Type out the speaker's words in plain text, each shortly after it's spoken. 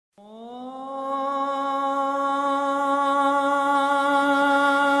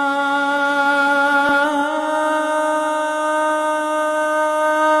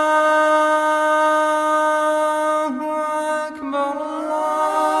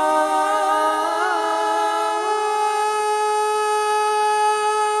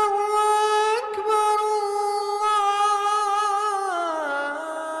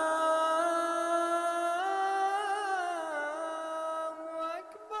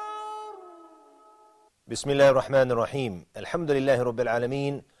بسم الله الرحمن الرحيم الحمد لله رب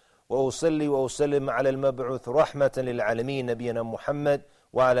العالمين وأصلي وأسلم على المبعوث رحمة للعالمين نبينا محمد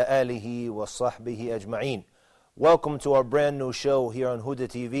وعلى آله وصحبه أجمعين. Welcome to our brand new show here on Huda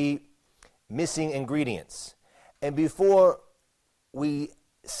TV, Missing Ingredients. And before we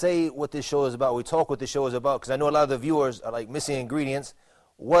say what this show is about, we talk what this show is about, because I know a lot of the viewers are like missing ingredients.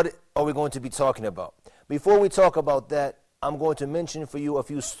 What are we going to be talking about? Before we talk about that, I'm going to mention for you a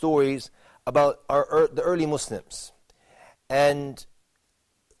few stories about the early Muslims and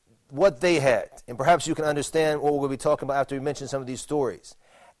what they had. And perhaps you can understand what we're going to be talking about after we mention some of these stories.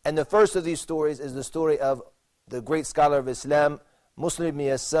 And the first of these stories is the story of the great scholar of Islam, Muslim ibn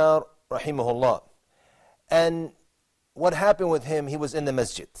Yasar, rahimahullah. And what happened with him, he was in the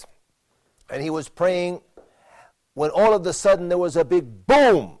masjid. And he was praying when all of a sudden there was a big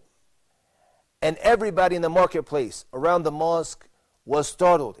boom. And everybody in the marketplace around the mosque was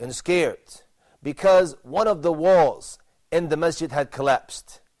startled and scared because one of the walls in the masjid had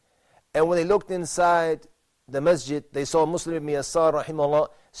collapsed. And when they looked inside the masjid, they saw Muslim ibn Yasar, rahimahullah,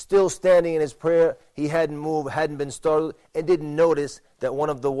 still standing in his prayer. He hadn't moved, hadn't been startled, and didn't notice that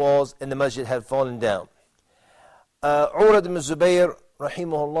one of the walls in the masjid had fallen down. Urwa ibn Zubayr,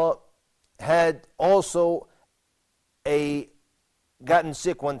 rahimahullah, had also gotten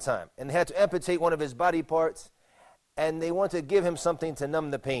sick one time, and they had to amputate one of his body parts, and they wanted to give him something to numb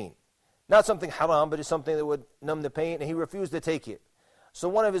the pain. Not something haram, but just something that would numb the pain, and he refused to take it. So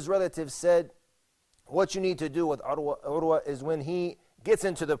one of his relatives said, what you need to do with Urwa is when he gets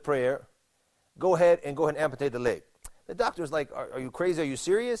into the prayer, go ahead and amputate the leg. The doctor's like, are you crazy? Are you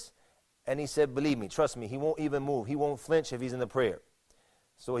serious? And he said, believe me, trust me, he won't even move. He won't flinch if he's in the prayer.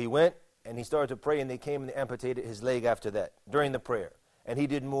 So he went, and he started to pray, and they came and they amputated his leg after that, during the prayer. And he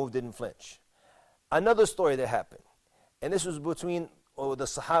didn't move, didn't flinch. Another story that happened, and this was between the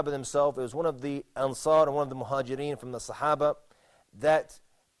Sahaba themselves. It was one of the Ansar and one of the Muhajirin from the Sahaba that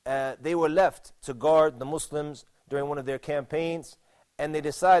they were left to guard the Muslims during one of their campaigns, and they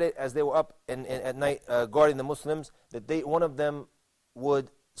decided as they were up at night guarding the Muslims that one of them would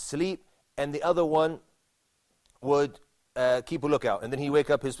sleep and the other one would keep a lookout, and then he'd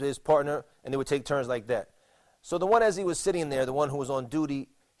wake up his partner, and they would take turns like that. So the one, as he was sitting there, the one who was on duty,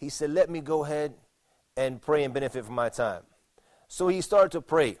 he said, let me go ahead and pray and benefit from my time. So he started to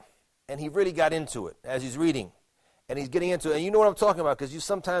pray, and he really got into it as he's reading, and he's getting into it. And you know what I'm talking about, because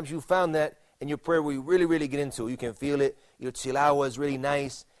sometimes you found that in your prayer where you really, really get into it. You can feel it. Your tilawah is really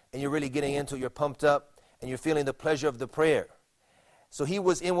nice, and you're really getting into it. You're pumped up, and you're feeling the pleasure of the prayer. So he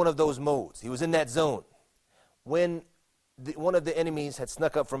was in one of those modes. He was in that zone. When one of the enemies had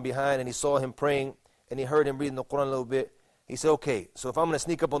snuck up from behind, and he saw him praying, and he heard him reading the Quran a little bit, he said, okay, so if I'm going to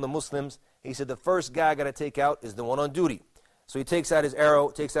sneak up on the Muslims, he said, the first guy I got to take out is the one on duty. So he takes out his arrow,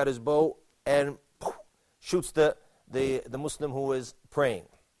 takes out his bow, and shoots the Muslim who was praying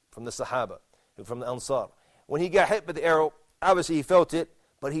from the Sahaba, from the Ansar. When he got hit with the arrow, obviously he felt it,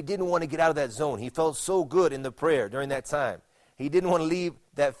 but he didn't want to get out of that zone. He felt so good in the prayer during that time. He didn't want to leave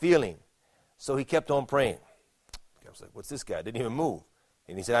that feeling. So he kept on praying. I was like, what's this guy? Didn't even move.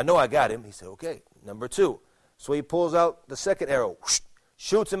 And he said, I know I got him. He said, okay, number two. So he pulls out the second arrow,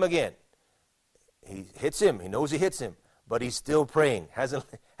 shoots him again. He hits him. He knows he hits him. But he's still praying. Hasn't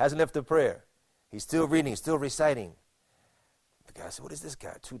left the prayer. He's still reading. Still reciting. The guy said, what is this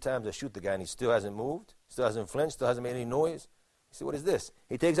guy? 2 times I shoot the guy and he still hasn't moved. Still hasn't flinched. Still hasn't made any noise. He said, what is this?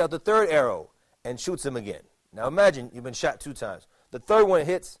 He takes out the third arrow and shoots him again. Now imagine you've been shot 2 times. The third one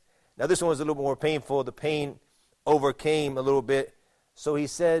hits. Now this one was a little bit more painful. The pain overcame a little bit. So he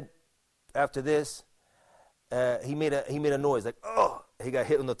said, after this, he made a noise like, oh, he got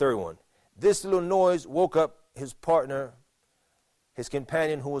hit on the third one. This little noise woke up his partner, his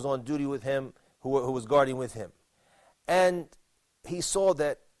companion who was on duty with him, who was guarding with him. And he saw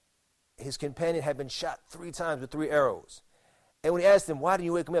that his companion had been shot 3 times with 3 arrows. And when he asked him, why didn't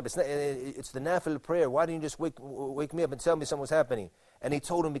you wake me up? It's the nafil prayer. Why didn't you just wake me up and tell me something was happening? And he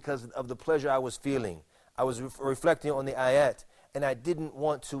told him, because of the pleasure I was feeling. I was reflecting on the ayat, and I didn't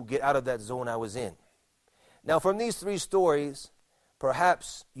want to get out of that zone I was in. Now, from these 3 stories,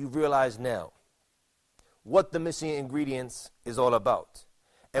 perhaps you've realized now what the missing ingredients is all about,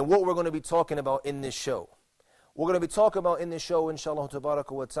 and what we're going to be talking about in this show. We're going to be talking about in this show, inshallah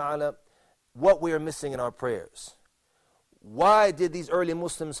tabaraka wa ta'ala, what we are missing in our prayers. Why did these early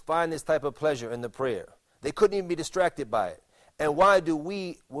Muslims find this type of pleasure in the prayer? They couldn't even be distracted by it. And why do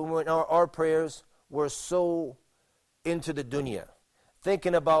we, when we're in our prayers, we're so into the dunya,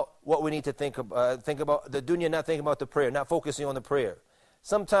 thinking about what we need to think about the dunya, not thinking about the prayer, not focusing on the prayer.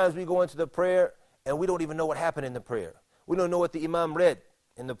 Sometimes we go into the prayer and we don't even know what happened in the prayer. We don't know what the imam read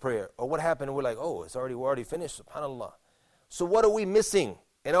in the prayer? Or what happened and we're like, oh, we're already finished, subhanAllah. So what are we missing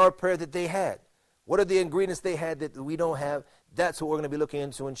in our prayer that they had? What are the ingredients they had that we don't have? That's what we're going to be looking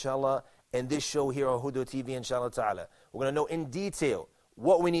into, inshallah, in this show here on Huda TV, inshallah ta'ala. We're going to know in detail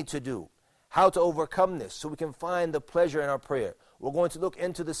what we need to do, how to overcome this so we can find the pleasure in our prayer. We're going to look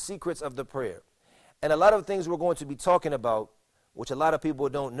into the secrets of the prayer. And a lot of things we're going to be talking about, which a lot of people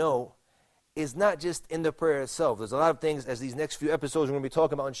don't know, is not just in the prayer itself. There's a lot of things, as these next few episodes we're going to be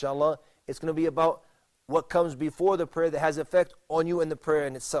talking about, inshallah, it's going to be about what comes before the prayer that has effect on you in the prayer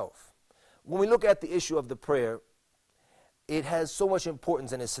in itself. When we look at the issue of the prayer, it has so much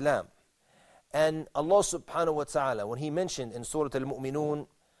importance in Islam. And Allah subhanahu wa ta'ala, when He mentioned in Surah Al-Mu'minun,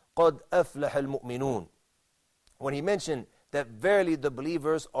 قَدْ أَفْلَحَ الْمُؤْمِنُونَ, when He mentioned that verily the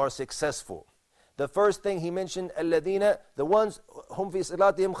believers are successful, the first thing He mentioned, الَّذِينَ, the ones هُمْ فِي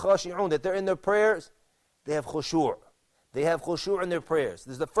صِلَاتِهِمْ خَاشِعُونَ, that they're in their prayers, they have khushu'. They have khushu' in their prayers.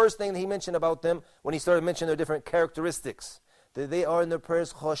 This is the first thing that He mentioned about them when He started mentioning their different characteristics. That they are in their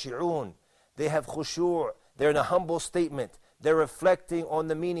prayers khashi'un. They have khushu'. They're in a humble statement. They're reflecting on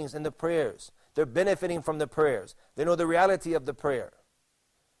the meanings in the prayers. They're benefiting from the prayers. They know the reality of the prayer.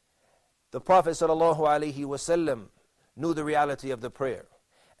 The Prophet ﷺ knew the reality of the prayer.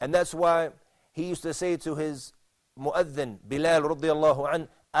 And that's why he used to say to his mu'adhin, Bilal radiyallahu an,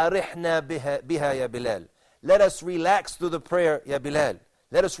 أَرِحْنَا biha ya Bilal. Let us relax through the prayer, ya Bilal.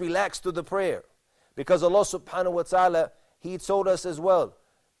 Let us relax through the prayer. Because Allah subhanahu wa ta'ala, He told us as well.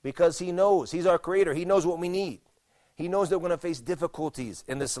 Because He knows, He's our creator. He knows what we need. He knows that we're going to face difficulties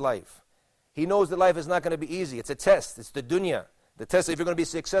in this life. He knows that life is not going to be easy. It's a test. It's the dunya. The test if you're going to be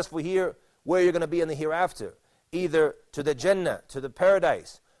successful here, where you're going to be in the hereafter. Either to the Jannah, to the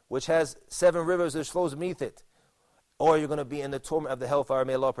paradise, which has 7 rivers which flows beneath it. Or you're going to be in the torment of the hellfire.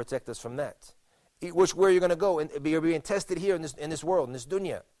 May Allah protect us from that. Where you're going to go. And you're being tested here in this world, in this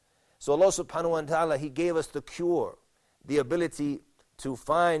dunya. So Allah subhanahu wa ta'ala, He gave us the cure, the ability to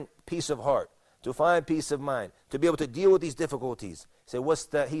find peace of heart, to find peace of mind, to be able to deal with these difficulties.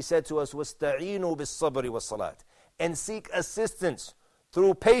 He said to us, وَاسْتَعِينُوا بِالصَّبْرِ وَالصَّلَاةِ, and seek assistance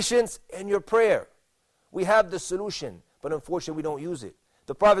through patience in your prayer. We have the solution, but unfortunately we don't use it.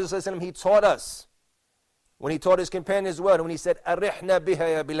 The Prophet ﷺ, he taught us, when he taught his companions as well, and when he said, أَرِحْنَا بِهَا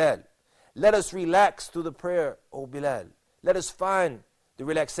يَا Bilal, let us relax through the prayer, O Bilal. Let us find the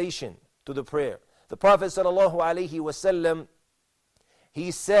relaxation through the prayer. The Prophet ﷺ,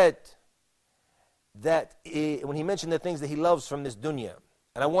 he said that when he mentioned the things that he loves from this dunya,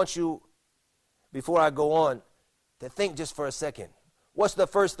 and I want you, before I go on, to think just for a second. What's the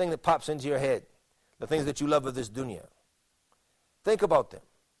first thing that pops into your head? The things that you love of this dunya. Think about them.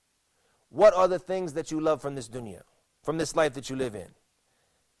 What are the things that you love from this dunya, from this life that you live in?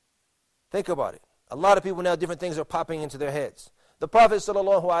 Think about it. A lot of people now, different things are popping into their heads. The Prophet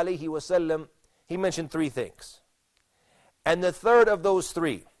ﷺ, he mentioned 3 things. And the third of those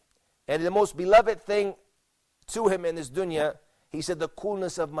 3, and the most beloved thing to him in this dunya, he said, the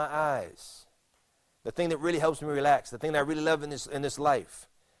coolness of my eyes. The thing that really helps me relax, the thing that I really love in this life.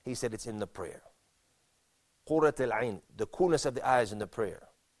 He said, it's in the prayer. Qurrat al-ayn, the coolness of the eyes in the prayer.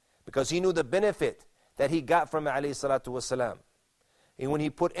 Because he knew the benefit that he got from it, alayhi salatu wasalam. And when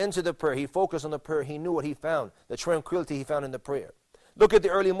he put into the prayer, he focused on the prayer, he knew what he found, the tranquility he found in the prayer. Look at the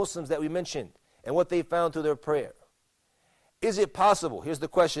early Muslims that we mentioned and what they found through their prayer. Is it possible, here's the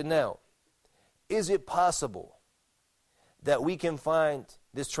question now, is it possible that we can find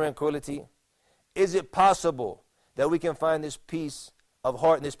this tranquility? Is it possible that we can find this peace of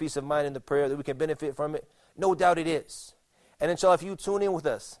heart and this peace of mind in the prayer, that we can benefit from it? No doubt it is. And inshallah, if you tune in with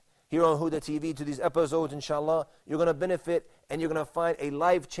us here on Huda TV to these episodes, inshallah, you're going to benefit and you're going to find a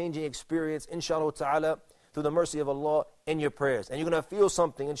life-changing experience, inshallah ta'ala, through the mercy of Allah in your prayers. And you're going to feel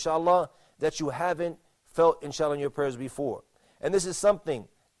something, inshallah, that you haven't felt, inshallah, in your prayers before. And this is something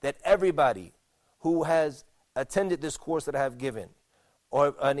that everybody who has attended this course that I have given,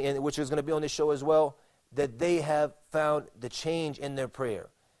 which is going to be on this show as well, that they have found the change in their prayer,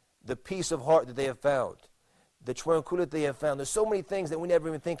 the peace of heart that they have found, the tranquility they have found. There's so many things that we never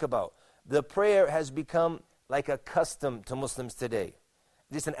even think about. The prayer has become like a custom to Muslims today.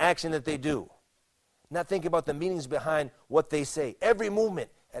 Just an action that they do. Not thinking about the meanings behind what they say. Every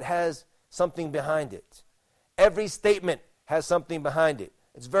movement, it has something behind it. Every statement has something behind it.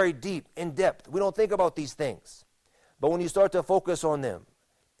 It's very deep, in depth. We don't think about these things. But when you start to focus on them,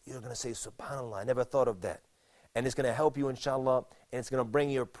 you're going to say, subhanAllah, I never thought of that. And it's going to help you, inshallah, and it's going to bring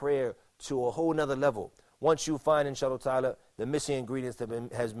your prayer to a whole nother level. Once you find, inshallah ta'ala, the missing ingredients that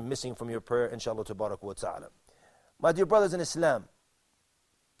has been missing from your prayer, inshallah tabarak wa ta'ala. My dear brothers in Islam,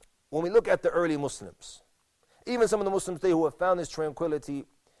 when we look at the early Muslims, even some of the Muslims today who have found this tranquility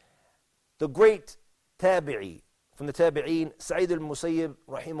The great tabi'i, from the tabi'een, Sa'id al-Musayyib,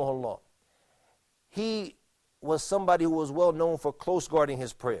 rahimahullah, he was somebody who was well known for close guarding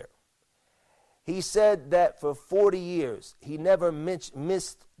his prayer. He said that for 40 years, he never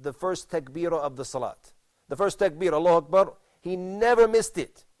missed the first takbirah of the salat. The first takbirah, Allahu Akbar, he never missed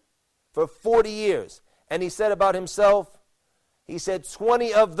it for 40 years. And he said about himself, he said,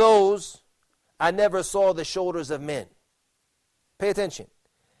 20 of those, I never saw the shoulders of men. Pay attention.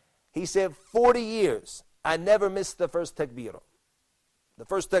 He said, 40 years, I never missed the first takbirah. The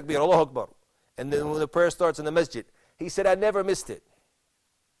first takbirah, Allahu Akbar. And then when the prayer starts in the masjid, he said, I never missed it.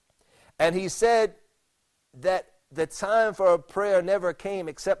 And he said that the time for a prayer never came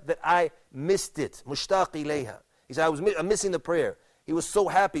except that I missed it. Mushtaq ilayha. He said, I'm missing the prayer. He was so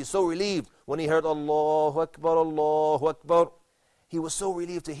happy, so relieved when he heard Allahu Akbar, Allahu Akbar. He was so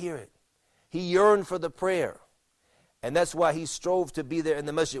relieved to hear it. He yearned for the prayer. And that's why he strove to be there in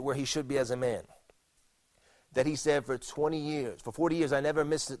the masjid where he should be as a man. That he said for 20 years, for 40 years, I never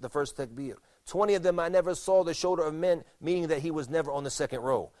missed the first takbir. 20 of them I never saw the shoulder of men, meaning that he was never on the second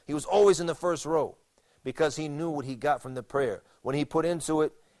row. He was always in the first row because he knew what he got from the prayer. When he put into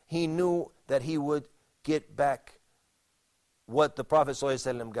it, he knew that he would get back what the Prophet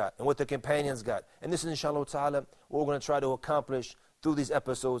ﷺ got and what the companions got. And this is, inshallah ta'ala, what we're going to try to accomplish through these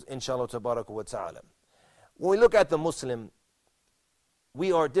episodes, inshallah tabarak wa ta'ala. When we look at the Muslim,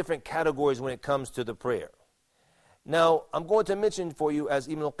 we are different categories when it comes to the prayer. Now, I'm going to mention for you, as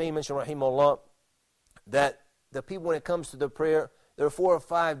Ibn al-Qayyim mentioned, rahimahullah, that the people, when it comes to the prayer, there are 4 or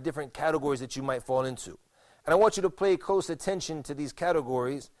 5 different categories that you might fall into. And I want you to pay close attention to these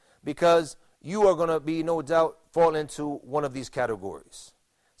categories because you are going to be, no doubt, fall into one of these categories.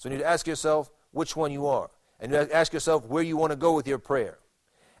 So you need to ask yourself which one you are. And you have to ask yourself where you want to go with your prayer.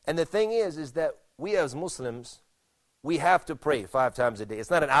 And the thing is that we as Muslims, we have to pray 5 times a day. It's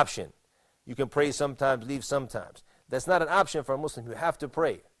not an option. You can pray sometimes, leave sometimes. That's not an option for a Muslim. You have to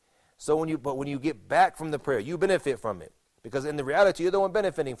pray. So when you get back from the prayer, you benefit from it. Because in the reality, you're the one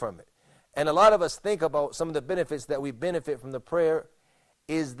benefiting from it. And a lot of us think about some of the benefits that we benefit from the prayer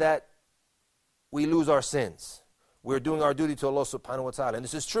is that we lose our sins. We're doing our duty to Allah subhanahu wa ta'ala. And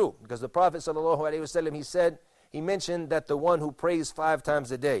this is true. Because the Prophet sallallahu alayhi wa sallam, he mentioned that the one who prays 5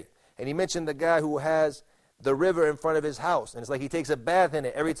 times a day. And he mentioned the guy who has the river in front of his house. And it's like he takes a bath in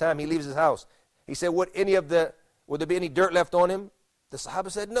it every time he leaves his house. He said, would there be any dirt left on him? The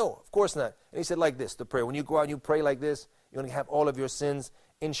Sahaba said, no, of course not. And he said like this, the prayer. When you go out and you pray like this, you're going to have all of your sins,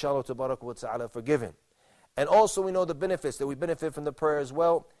 inshallah tabarak wa ta'ala, forgiven. And also we know the benefits that we benefit from the prayer as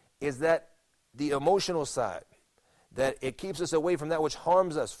well is that the emotional side, that it keeps us away from that which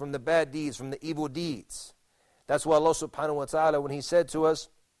harms us, from the bad deeds, from the evil deeds. That's why Allah subhanahu wa ta'ala, when he said to us,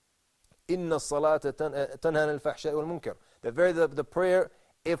 Inna salata tanha al-fahsha'i wal-munkar. The prayer,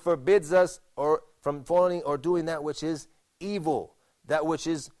 it forbids us from falling or doing that which is evil, that which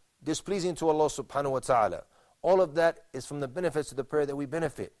is displeasing to Allah subhanahu wa ta'ala. All of that is from the benefits of the prayer that we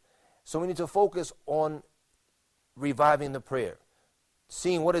benefit. So we need to focus on reviving the prayer,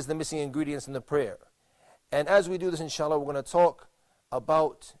 seeing what is the missing ingredients in the prayer. And as we do this, inshallah, we're going to talk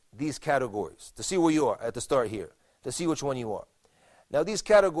about these categories to see where you are at the start here, to see which one you are. Now these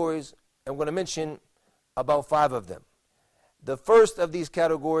categories, I'm going to mention about 5 of them. The first of these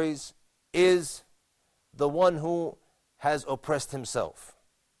categories is the one who has oppressed himself.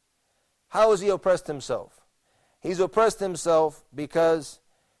 How has he oppressed himself? He's oppressed himself because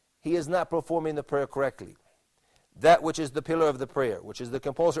he is not performing the prayer correctly. That which is the pillar of the prayer, which is the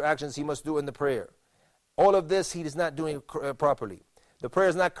compulsory actions he must do in the prayer. All of this he is not doing properly. The prayer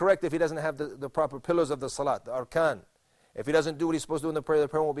is not correct if he doesn't have the proper pillars of the salat, the arkan. If he doesn't do what he's supposed to do in the prayer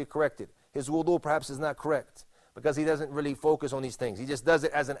won't be corrected. His wudu perhaps is not correct because he doesn't really focus on these things. He just does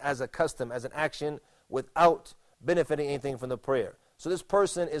it as a custom, as an action without benefiting anything from the prayer. So this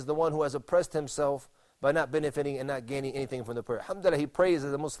person is the one who has oppressed himself by not benefiting and not gaining anything from the prayer. Alhamdulillah, he prays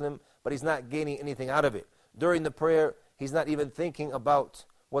as a Muslim, but he's not gaining anything out of it. During the prayer, he's not even thinking about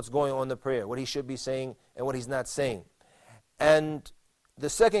what's going on in the prayer, what he should be saying and what he's not saying. And the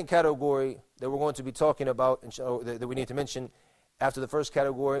second category that we're going to be talking about, inshallah, that we need to mention after the first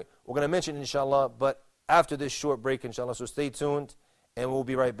category, we're going to mention inshallah, but after this short break inshallah, so stay tuned and we'll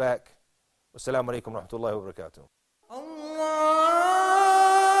be right back. Wassalamu alaikum wa rahmatullahi wa barakatuh.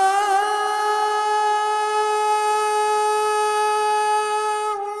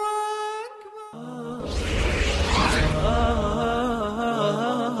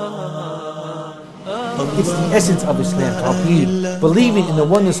 It's the essence of Islam, Tawheed, believing in the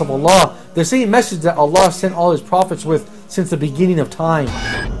oneness of Allah, the same message that Allah sent all His prophets with since the beginning of time.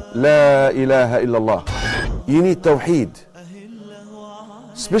 La ilaha illallah. You need Tawheed.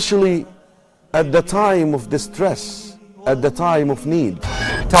 Especially at the time of distress, at the time of need.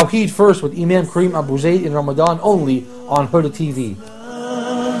 Tawheed First with Imam Kareem Abu Zayd in Ramadan only on Huda TV.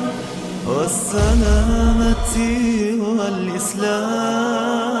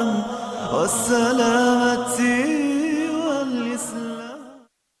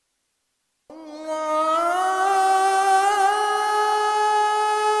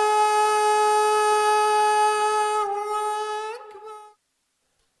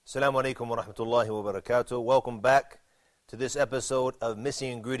 Assalamu alaikum wa rahmatullahi wa barakatuh. Welcome back to this episode of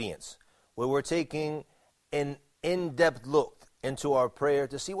Missing Ingredients, where we're taking an in-depth look into our prayer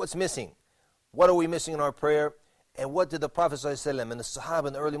to see what's missing. What are we missing in our prayer? And what did the Prophet ﷺ and the Sahaba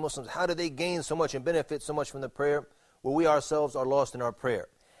and the early Muslims, how did they gain so much and benefit so much from the prayer, where we ourselves are lost in our prayer?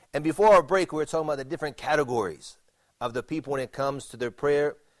 And before our break, we were talking about the different categories of the people when it comes to their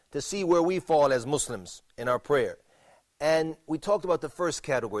prayer, to see where we fall as Muslims in our prayer. And we talked about the first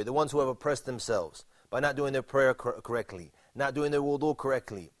category, the ones who have oppressed themselves by not doing their prayer correctly, not doing their wudu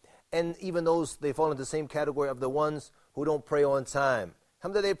correctly. And even those, they fall into the same category of the ones who don't pray on time.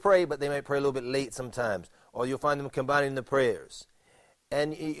 Sometimes they pray, but they might pray a little bit late sometimes. Or you'll find them combining the prayers.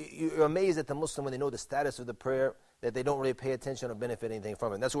 And you're amazed at the Muslim when they know the status of the prayer, that they don't really pay attention or benefit anything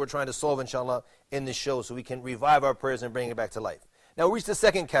from it. And that's what we're trying to solve, inshallah, in this show, so we can revive our prayers and bring it back to life. Now we reach the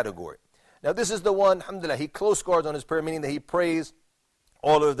second category. Now this is the one, alhamdulillah, he close guards on his prayer, meaning that he prays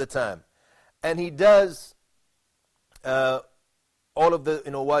all of the time. And he does all of the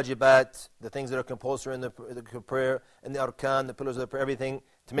wajibat, the things that are compulsory in the prayer, and the arkan, the pillars of the prayer, everything,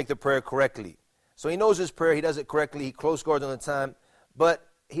 to make the prayer correctly. So he knows his prayer, he does it correctly, he close guards on the time, but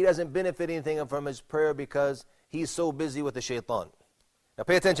he doesn't benefit anything from his prayer because he's so busy with the shaitan. Now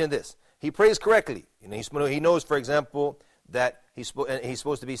pay attention to this. He prays correctly. He knows, for example, that he's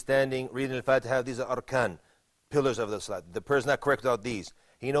supposed to be standing, reading al-Fatiha. These are arkan, pillars of the salat. The prayer is not correct without these.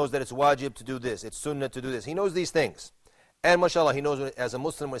 He knows that it's wajib to do this, it's sunnah to do this. He knows these things. And mashallah, he knows as a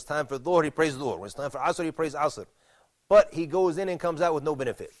Muslim, when it's time for dhuhr, he prays dhuhr. When it's time for asr, he prays asr. But he goes in and comes out with no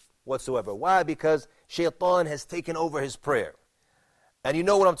benefit whatsoever. Why? Because shaitan has taken over his prayer. And you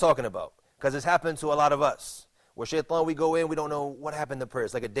know what I'm talking about, because it's happened to a lot of us. Where shaitan, we go in, we don't know what happened to prayer.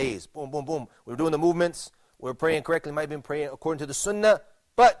 It's like a daze. Boom, boom, boom. We're doing the movements. We're praying correctly, might have been praying according to the sunnah,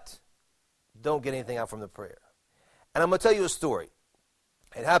 but don't get anything out from the prayer. And I'm going to tell you a story.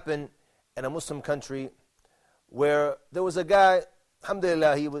 It happened in a Muslim country where there was a guy,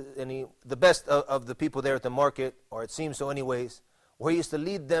 alhamdulillah, he was the best of the people there at the market, or it seems so anyways, where he used to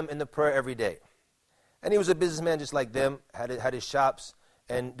lead them in the prayer every day. And he was a businessman just like them, had his shops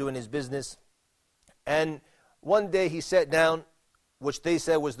and doing his business. And one day he sat down, which they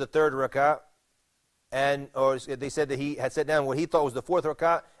said was the third rak'ah, or they said that he had sat down what he thought was the fourth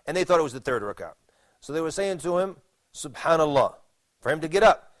rak'ah, and they thought it was the third rak'ah. So they were saying to him, subhanallah, for him to get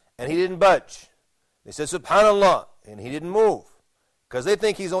up, and he didn't budge. They said subhanallah, and he didn't move, because they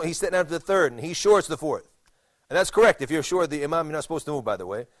think he's sitting down for the third, and he's sure it's the fourth. And that's correct. If you're sure the imam, you're not supposed to move, by the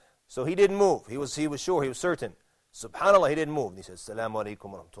way. So he didn't move. He was sure, he was certain. Subhanallah, he didn't move. And he said, Assalamu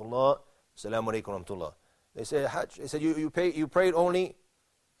alaikum wa rahmatullah, Assalamu alaikum wa rahmatullah. They said, you prayed only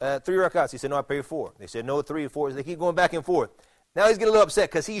 3 rakats. He said, no, I prayed 4. They said, no, 3, 4. They keep going back and forth. Now he's getting a little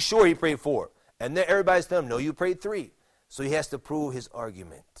upset because he's sure he prayed 4. And then everybody's telling him, no, you prayed 3. So he has to prove his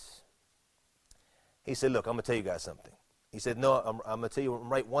argument. He said, look, I'm going to tell you guys something. He said, no, I'm going to tell you I'm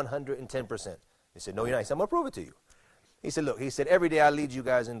right 110%. He said, no, you're not. He said, I'm going to prove it to you. He said, look, every day I lead you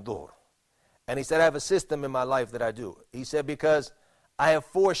guys in dhuhr. And he said, I have a system in my life that I do. He said, because I have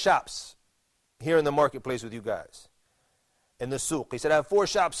 4 shops here in the marketplace with you guys, in the souk. He said, I have 4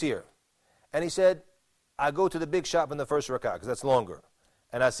 shops here. And he said, I go to the big shop in the first rak'ah, because that's longer.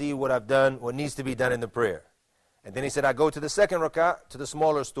 And I see what I've done, what needs to be done in the prayer. And then he said, I go to the second rak'ah, to the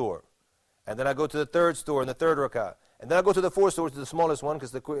smaller store. And then I go to the third store in the third rak'ah. And then I go to the fourth store, to the smallest one,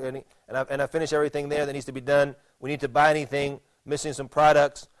 and I finish everything there that needs to be done. We need to buy anything, missing some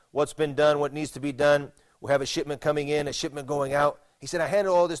products, what's been done, what needs to be done. We have a shipment coming in, a shipment going out. He said, I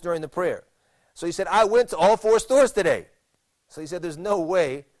handle all this during the prayer. So he said, I went to all 4 stores today. So he said, there's no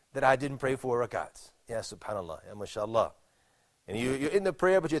way that I didn't pray 4 rakats. Yeah, subhanallah, yeah, mashallah. And you're in the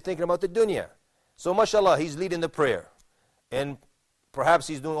prayer, but you're thinking about the dunya. So mashallah, he's leading the prayer. And perhaps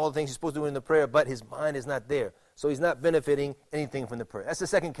he's doing all the things he's supposed to do in the prayer, but his mind is not there. So he's not benefiting anything from the prayer. That's the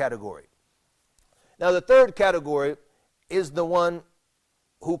second category. Now the third category is the one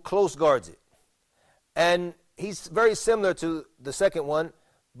who close guards it. And he's very similar to the second one,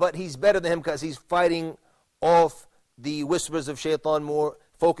 but he's better than him because he's fighting off the whispers of shaitan more,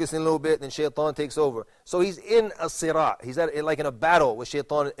 focusing a little bit, then shaitan takes over. So he's in a sirat. He's like in a battle with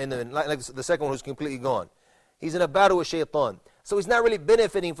shaitan, like the second one who's completely gone. He's in a battle with shaitan. So he's not really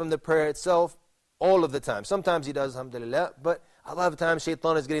benefiting from the prayer itself, all of the time. Sometimes he does, alhamdulillah, but a lot of times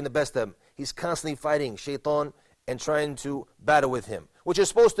shaitan is getting the best of him. He's constantly fighting shaitan and trying to battle with him, which you're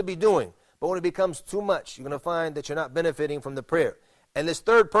supposed to be doing. But when it becomes too much, you're going to find that you're not benefiting from the prayer. And this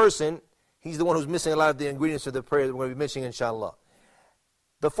third person, he's the one who's missing a lot of the ingredients of the prayer that we're going to be mentioning, inshallah.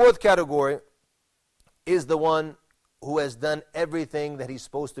 The fourth category is the one who has done everything that he's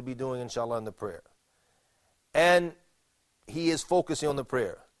supposed to be doing, inshallah, in the prayer. And he is focusing on the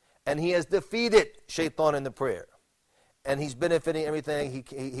prayer. And he has defeated shaitan in the prayer. And he's benefiting everything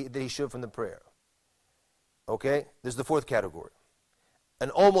that he should from the prayer. Okay? This is the fourth category.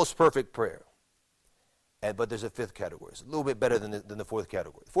 An almost perfect prayer. But there's a fifth category. It's a little bit better than the fourth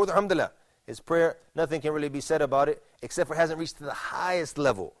category. The fourth, alhamdulillah, his prayer, nothing can really be said about it, except for it hasn't reached to the highest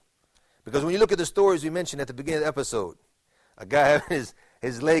level. Because when you look at the stories we mentioned at the beginning of the episode, a guy having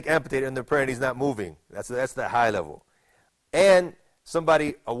his leg amputated in the prayer and he's not moving. That's the high level. And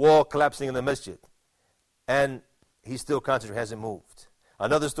a wall collapsing in the masjid. And he's still concentrating, hasn't moved.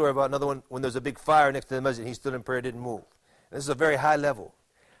 Another story about another one, when there's a big fire next to the masjid, he stood in prayer, didn't move. And this is a very high level.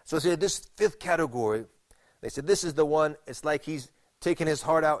 So this fifth category, they said this is the one, it's like he's taking his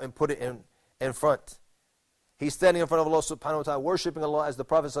heart out and put it in front. He's standing in front of Allah subhanahu wa ta'ala, worshipping Allah, as the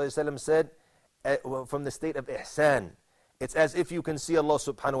Prophet ﷺ said, from the state of ihsan. It's as if you can see Allah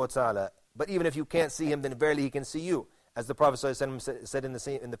subhanahu wa ta'ala. But even if you can't see him, then verily he can see you. As the Prophet ﷺ said in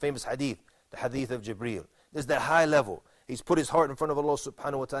the famous hadith, the hadith of Jibreel. This is that high level. He's put his heart in front of Allah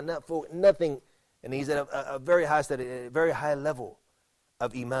subhanahu wa ta'ala, not for nothing. And he's at a very high state, a very high level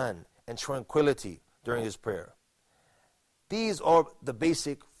of iman and tranquility during his prayer. These are the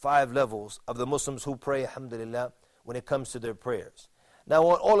basic 5 levels of the Muslims who pray, alhamdulillah, when it comes to their prayers. Now I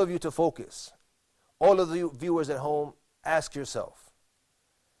want all of you to focus. All of you viewers at home, ask yourself,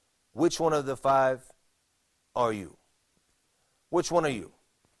 which one of the 5 are you? Which one are you?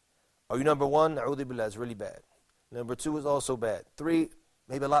 Are you number 1? Na'udhu billah, is really bad. Number 2 is also bad. 3,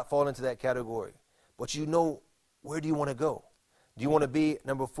 maybe a lot fall into that category. But you know, where do you want to go? Do you want to be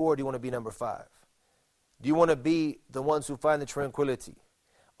number 4 or do you want to be number 5? Do you want to be the ones who find the tranquility?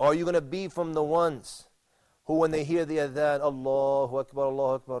 Or are you going to be from the ones who, when they hear the adhan, Allahu Akbar,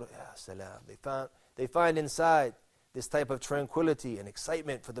 ya salam, they find inside this type of tranquility and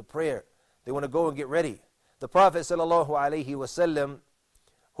excitement for the prayer. They want to go and get ready. The Prophet ﷺ,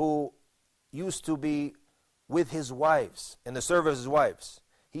 who used to be with his wives, in the service of his wives,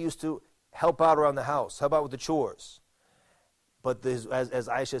 he used to help out around the house, help out with the chores. But as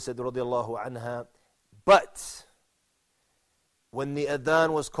Aisha said, radiyallahu anha, but when the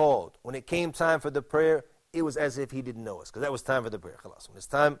adhan was called, when it came time for the prayer, it was as if he didn't know us, because that was time for the prayer. When it's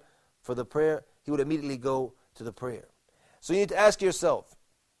time for the prayer, he would immediately go to the prayer. So you need to ask yourself,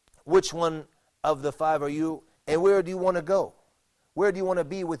 which one of the 5 are you, and where do you want to go? Where do you want to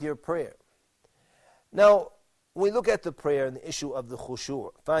be with your prayer? Now, when we look at the prayer and the issue of the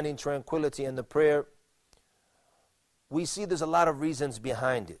khushu', finding tranquility in the prayer, we see there's a lot of reasons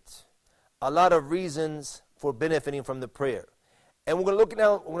behind it. A lot of reasons for benefiting from the prayer. And we're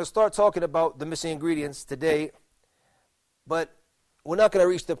going to start talking about the missing ingredients today, but we're not going to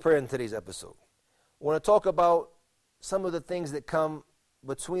reach the prayer in today's episode. We're going to talk about some of the things that come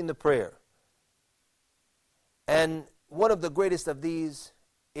between the prayer. And one of the greatest of these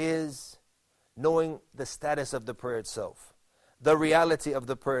is knowing the status of the prayer itself, the reality of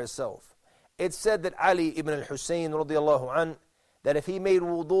the prayer itself. It's said that Ali ibn al-Husayn radiyallahu anh, that if he made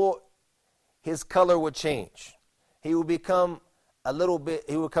wudu', his color would change. He would become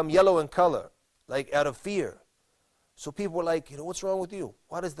he would become yellow in color, like out of fear. So people were like, what's wrong with you?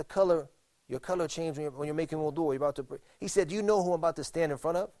 Why does your color change when you're making wudu', you're about to pray? He said, do you know who I'm about to stand in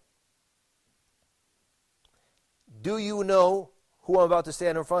front of? Do you know who I'm about to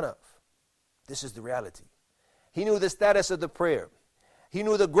stand in front of? This is the reality. He knew the status of the prayer. He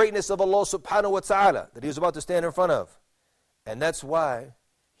knew the greatness of Allah subhanahu wa ta'ala that he was about to stand in front of. And that's why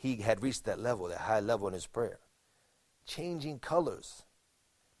he had reached that level, that high level in his prayer. Changing colors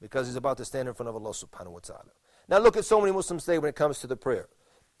because he's about to stand in front of Allah subhanahu wa ta'ala. Now look at so many Muslims today when it comes to the prayer.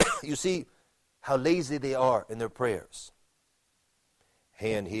 You see how lazy they are in their prayers.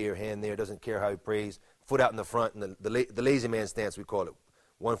 Hand here, hand there, doesn't care how he prays. Foot out in the front, and the lazy man stance, we call it.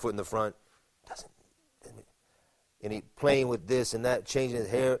 1 foot in the front. And he playing with this and that, changing his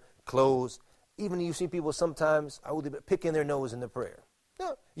hair, clothes. Even you see people sometimes picking their nose in the prayer.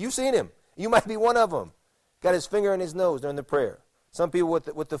 No, you've seen him. You might be one of them. Got his finger in his nose during the prayer. Some people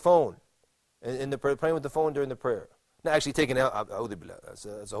with the phone, in the prayer, playing with the phone during the prayer. Not actually taking it out. That's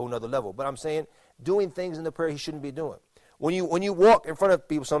a whole nother level. But I'm saying doing things in the prayer he shouldn't be doing. When you walk in front of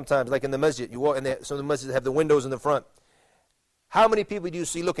people sometimes, like in the masjid, you walk in there, some of the masjids have the windows in the front. How many people do you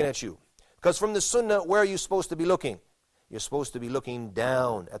see looking at you? Because from the sunnah, where are you supposed to be looking? You're supposed to be looking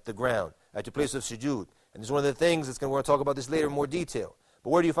down at the ground, at your place of sujood. And this is one of the things we're going to talk about this later in more detail. But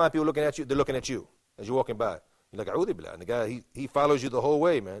where do you find people looking at you? They're looking at you as you're walking by. You're like, A'udhu billah. And the guy, he follows you the whole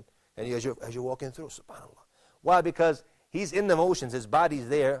way, man. And as you're walking through, subhanAllah. Why? Because he's in the motions, his body's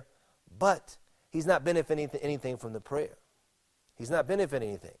there, but he's not benefiting anything from the prayer. He's not benefiting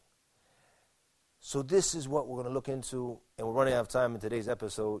anything. So this is what we're going to look into, and we're running out of time in today's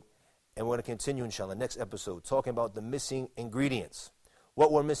episode, and we're going to continue, inshallah, next episode, talking about the missing ingredients,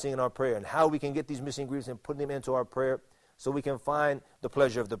 what we're missing in our prayer, and how we can get these missing ingredients and put them into our prayer so we can find the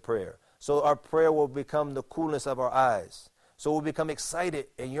pleasure of the prayer. So our prayer will become the coolness of our eyes. So we'll become excited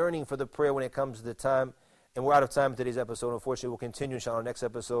and yearning for the prayer when it comes to the time. And we're out of time in today's episode. Unfortunately, we'll continue, inshallah, next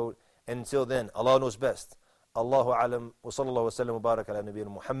episode. And until then, Allah knows best. Allahu alam, wa sallallahu wa sallam wa barak ala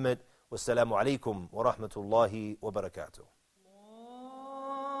nabiyyina Muhammad. Wassalamu alaikum wa rahmatullahi wa barakatuh.